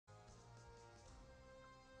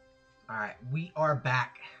Alright, we are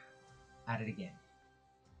back at it again.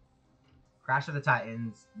 Crash of the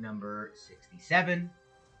Titans, number 67.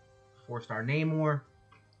 4-star Namor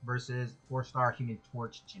versus 4-star Human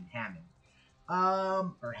Torch Jim Hammond.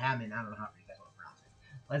 Or Hammond, I don't know how you guys want to pronounce it.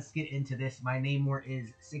 Let's get into this. My Namor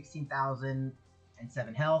is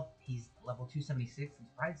 16,007 health. He's level 276. I'm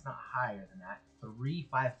surprised it's not higher than that.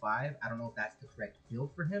 355. I don't know if that's the correct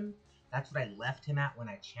build for him. That's what I left him at when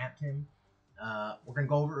I champed him. We're going to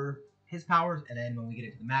go over his powers, and then when we get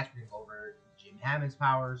into the match, we're going to go over Jim Hammond's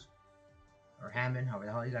powers. Or Hammond, however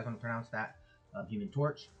the hell you guys want to pronounce that. Human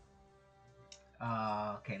Torch.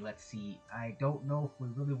 Okay, let's see. I don't know if we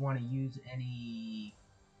really want to use any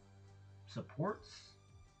supports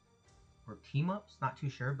or team-ups. Not too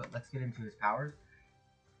sure, but let's get into his powers.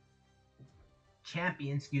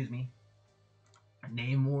 Champion, excuse me.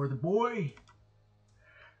 Namor the boy.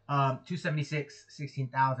 276,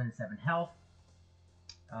 16,007 health.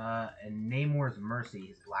 And Namor's Mercy,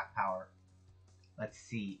 his black power. Let's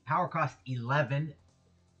see. Power cost 11.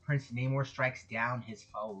 Prince Namor strikes down his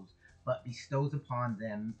foes, but bestows upon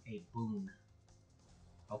them a boon.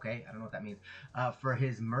 Okay, I don't know what that means. For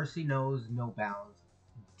his Mercy knows no bounds.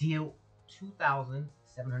 Deal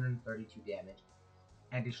 2,732 damage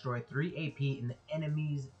and destroy 3 AP in the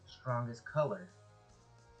enemy's strongest color.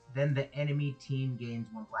 Then the enemy team gains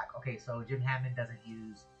 1 black. Okay, so Jim Hammond doesn't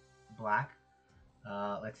use black.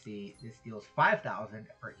 Let's see. This deals 5,000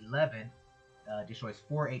 for 11. Destroys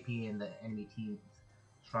 4 AP in the enemy team's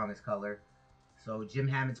strongest color. So Jim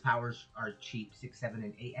Hammond's powers are cheap, 6, 7,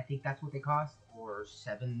 and 8. I think that's what they cost, or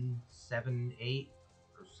 7, 7, 8,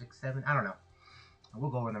 or 6, 7. I don't know.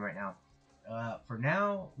 We'll go over them right now. For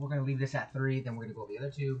now, we're gonna leave this at 3. Then we're gonna go over the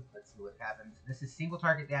other 2. Let's see what happens. This is single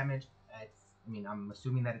target damage. I'm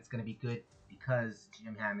assuming that it's gonna be good because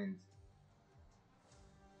Jim Hammond's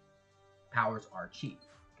powers are cheap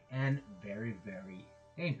and very, very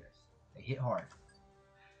dangerous. They hit hard.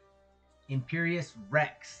 Imperious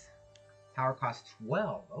Rex. Power cost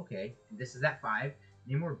 12. Okay. And this is at 5.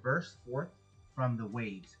 Namor bursts forth from the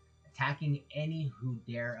waves, attacking any who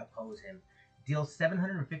dare oppose him. Deals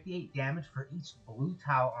 758 damage for each blue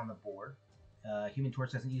tile on the board. Human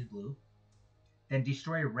Torch doesn't use blue. Then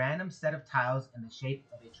destroy a random set of tiles in the shape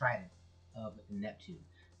of a trident of Neptune.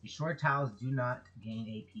 Destroyed tiles do not gain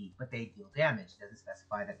AP, but they deal damage. Doesn't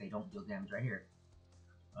specify that they don't deal damage right here.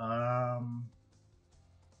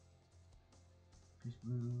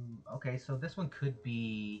 Okay, so this one could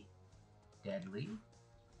be deadly.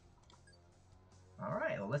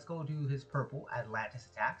 Alright, well, let's go to his purple. Atlantis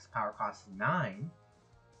attacks. Power cost 9.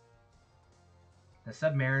 The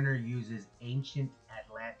Submariner uses ancient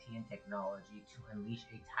Atlantean technology to unleash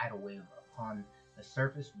a tidal wave upon the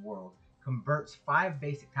surface world. Converts 5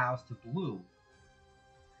 basic tiles to blue.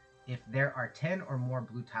 If there are 10 or more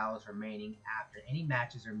blue tiles remaining after any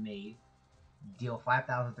matches are made, deal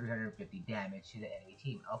 5,350 damage to the enemy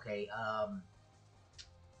team. Okay,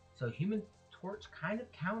 so Human Torch kind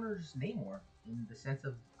of counters Namor in the sense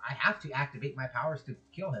of I have to activate my powers to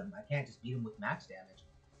kill him. I can't just beat him with max damage,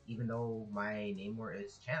 even though my Namor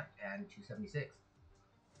is champ and 276.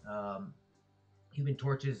 Human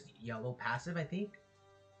Torch's yellow passive, I think,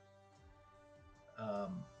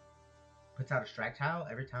 puts out a strike tile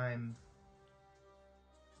every time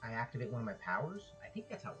I activate one of my powers. I think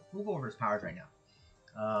that's how we'll go over his powers right now.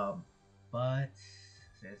 But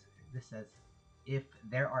this says if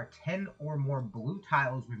there are 10 or more blue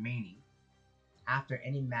tiles remaining after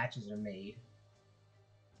any matches are made,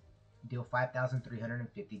 deal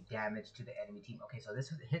 5,350 damage to the enemy team. Okay, so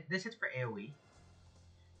this hits for AoE,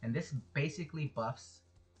 and this basically buffs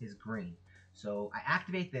his green. So I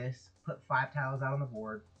activate this, put 5 tiles out on the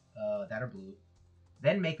board that are blue,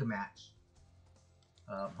 then make a match.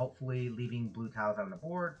 Hopefully leaving blue tiles on the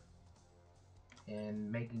board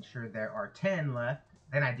and making sure there are 10 left.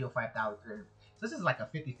 Then I deal 5,000. So this is like a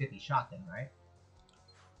 50-50 shot then, right?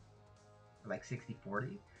 Like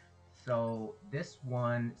 60-40. So this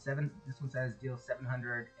one says deal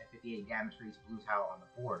 758 damage for each blue tile on the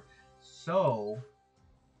board. So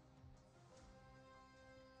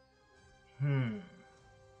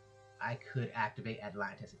I could activate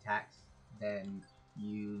Atlantis attacks, then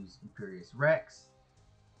use Imperious Rex,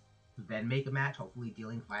 then make a match, hopefully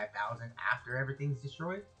dealing 5,000 after everything's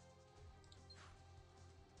destroyed.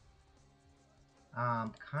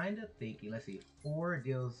 Kind of thinking, let's see, 4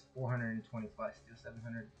 deals 425, deals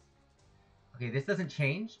 700. Okay, this doesn't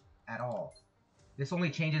change at all. This only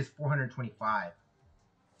changes 425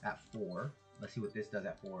 at 4. Let's see what this does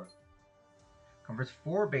at 4. Converts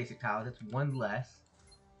 4 basic tiles, it's 1 less.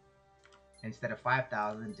 Instead of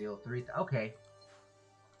 5,000, deal 3,000. Okay.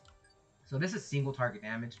 So this is single target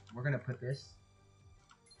damage. We're gonna put this.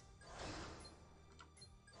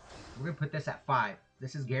 We're gonna put this at 5.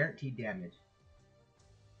 This is guaranteed damage.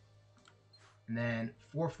 And then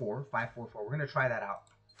 4-4, 5-4-4. We're gonna try that out.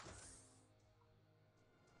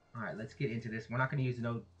 All right, let's get into this. We're not gonna use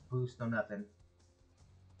no boost, no nothing.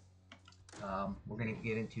 We're gonna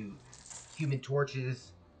get into Human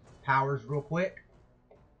Torch's powers real quick.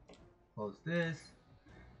 Close this.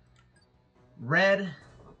 Red,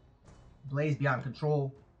 Blaze Beyond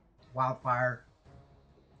Control. Wildfire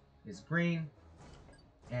is green.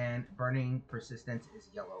 And Burning Persistence is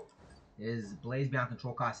yellow. His Blaze Beyond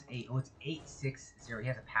Control costs 8. Oh, it's 8/6/0. He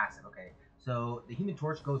has a passive. Okay. So the Human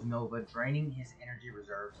Torch goes Nova, draining his energy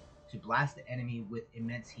reserves to blast the enemy with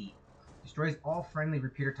immense heat. Destroys all friendly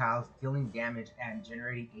repeater tiles, dealing damage and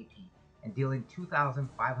generating AP, and dealing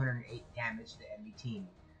 2,508 damage to the enemy team.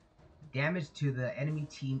 Damage to the enemy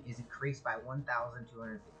team is increased by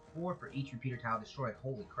 1,254 for each repeater tile destroyed.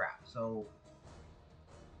 Holy crap. So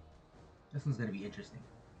this one's going to be interesting.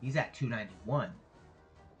 He's at 291.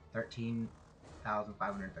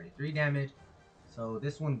 13,533 damage. So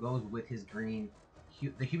this one goes with his green.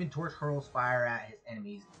 The Human Torch hurls fire at his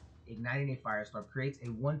enemies, igniting a firestorm. Creates a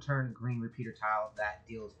 1-turn green repeater tile that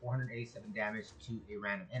deals 487 damage to a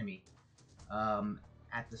random enemy.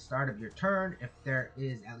 At the start of your turn, if there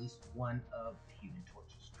is at least one of the Human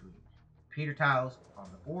Torch's green repeater tiles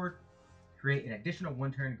on the board, create an additional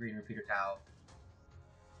 1-turn green repeater tile,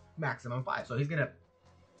 maximum 5. So he's gonna,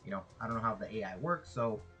 you know, I don't know how the AI works,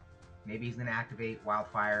 so maybe he's gonna activate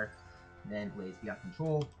Wildfire, then Blaze Beyond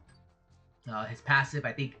Control. His passive,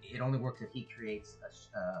 I think it only works if he creates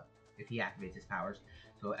if he activates his powers.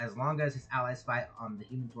 So as long as his allies fight on the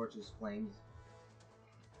Human Torch's flames,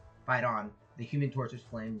 the Human Torch's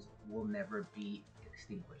flames will never be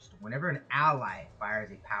extinguished. Whenever an ally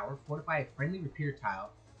fires a power, fortify a friendly repeater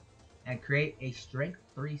tile and create a Strength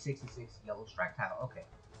 366 yellow strike tile. Okay.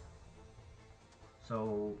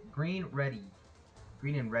 So green and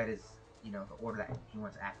red is, you know, the order that he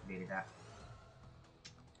wants activated at.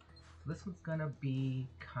 So this one's gonna be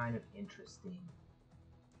kind of interesting.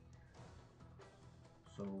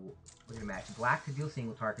 So we're gonna match black to deal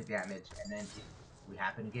single target damage, and then if we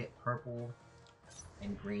happen to get purple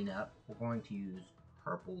and green up, we're going to use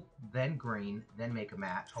purple, then green, then make a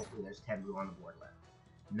match. Hopefully there's 10 blue on the board left.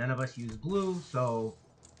 None of us use blue, so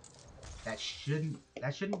that shouldn't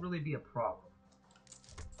really be a problem.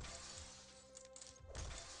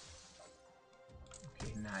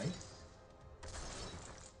 Okay, nice.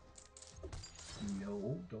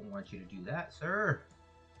 No, don't want you to do that, sir.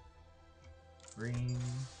 Green.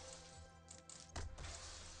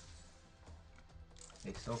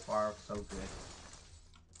 Okay, so far, so good.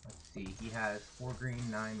 Let's see, he has 4 green,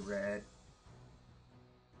 9 red.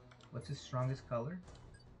 What's his strongest color?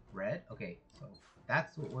 Red? Okay, so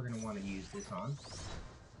that's what we're going to want to use this on.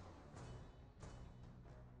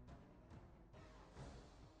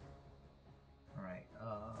 Alright,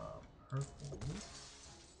 purple.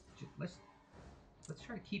 Let's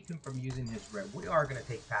try to keep him from using his red. We are going to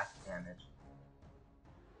take passive damage.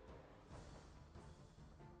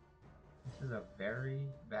 This is a very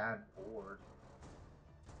bad board.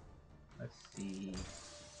 Let's see.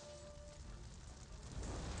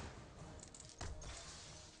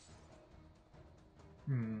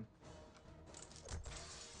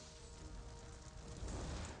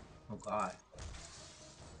 Oh god.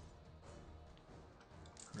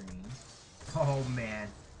 Green. Oh man.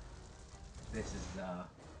 This is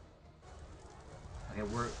okay,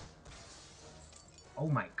 oh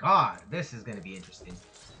my god, this is gonna be interesting.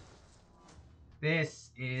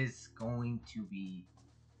 This is going to be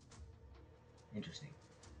interesting.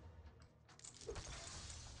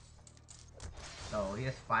 So he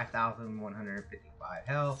has 5,155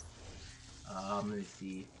 health. Let's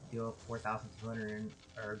see, deal 4,200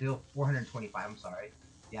 or deal 425. I'm sorry,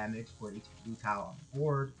 damage for each blue tile on the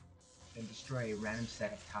board, and destroy a random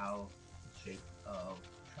set of tiles in shape of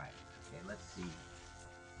triangle. Okay, let's see.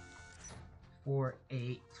 4,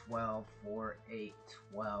 8, 12, 4, 8,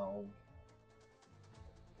 12.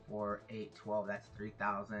 4, 8, 12, that's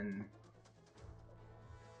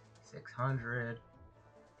 3,600.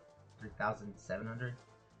 3,700.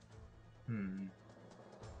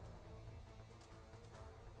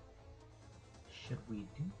 Should we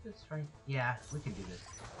do this right? Yeah, we can do this.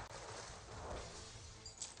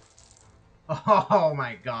 Oh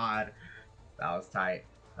my god. That was tight.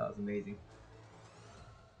 That was amazing.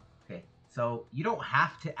 Okay, so you don't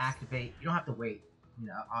have to activate, you don't have to wait. You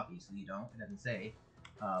know, obviously you don't. It doesn't say.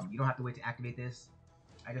 You don't have to wait to activate this.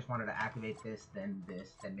 I just wanted to activate this, then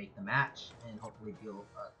make the match, and hopefully deal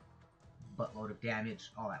a buttload of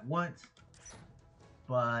damage all at once.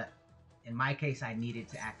 But in my case, I needed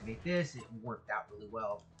to activate this. It worked out really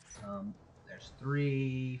well. There's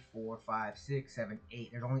 3, 4, 5, 6, 7,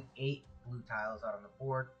 8. There's only 8 blue tiles out on the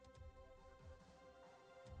board.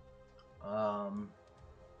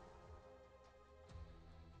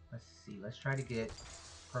 Let's see. Let's try to get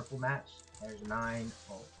purple matched. There's 9.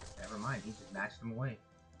 Oh, never mind. He just matched them away.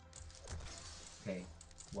 Okay.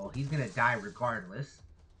 Well, he's gonna die regardless.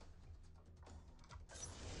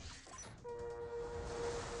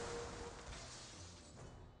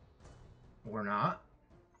 Or not.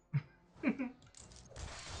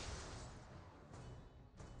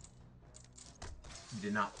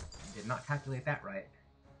 Did not calculate that right.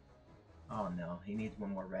 Oh no, he needs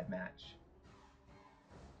one more red match.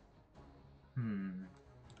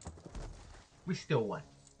 We still won.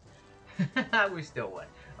 We still won.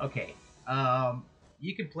 Okay.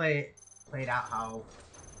 You can play it out how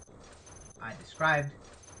I described,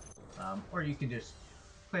 or you can just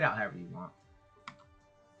play it out however you want.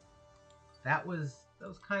 That was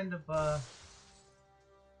kind of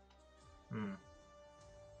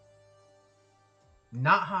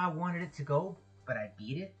not how I wanted it to go, but I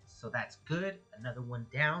beat it, so that's good. Another one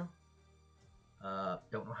down.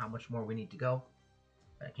 Don't know how much more we need to go,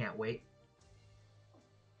 but I can't wait.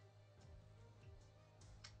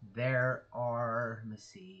 There are, let me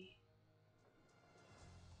see.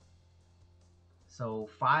 So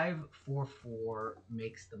 5-4-4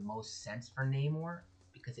 makes the most sense for Namor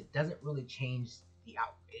because it doesn't really change the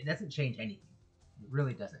out. It doesn't change anything. It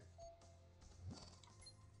really doesn't.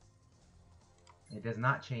 It does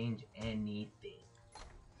not change anything.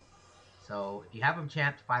 So if you have him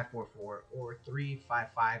champed 5-4-4 or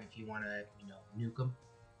 3-5-5 if you want to, nuke him,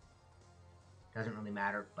 doesn't really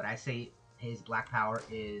matter. But I say his black power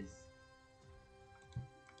is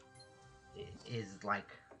like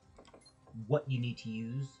what you need to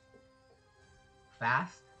use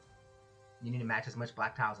fast. You need to match as much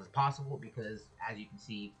black tiles as possible because, as you can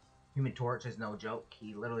see, Human Torch is no joke.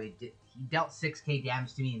 He literally dealt 6k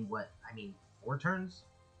damage to me in 4 turns?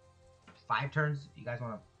 5 turns? If you guys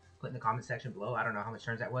want to put in the comment section below. I don't know how much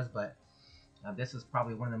turns that was, but this is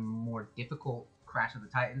probably one of the more difficult Crash of the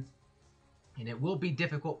Titans. And it will be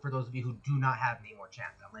difficult for those of you who do not have Namor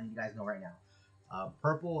champed. I'm letting you guys know right now.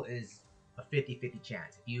 Purple is a 50-50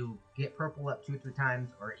 chance. If you get purple up 2 or 3 times,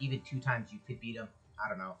 or even 2 times, you could beat him. I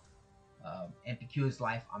don't know. MPQ is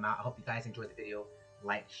life. I'm out. I hope you guys enjoyed the video.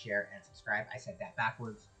 Like, share, and subscribe. I said that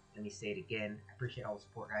backwards. Let me say it again. I appreciate all the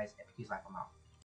support, guys. MPQ is life. I'm out.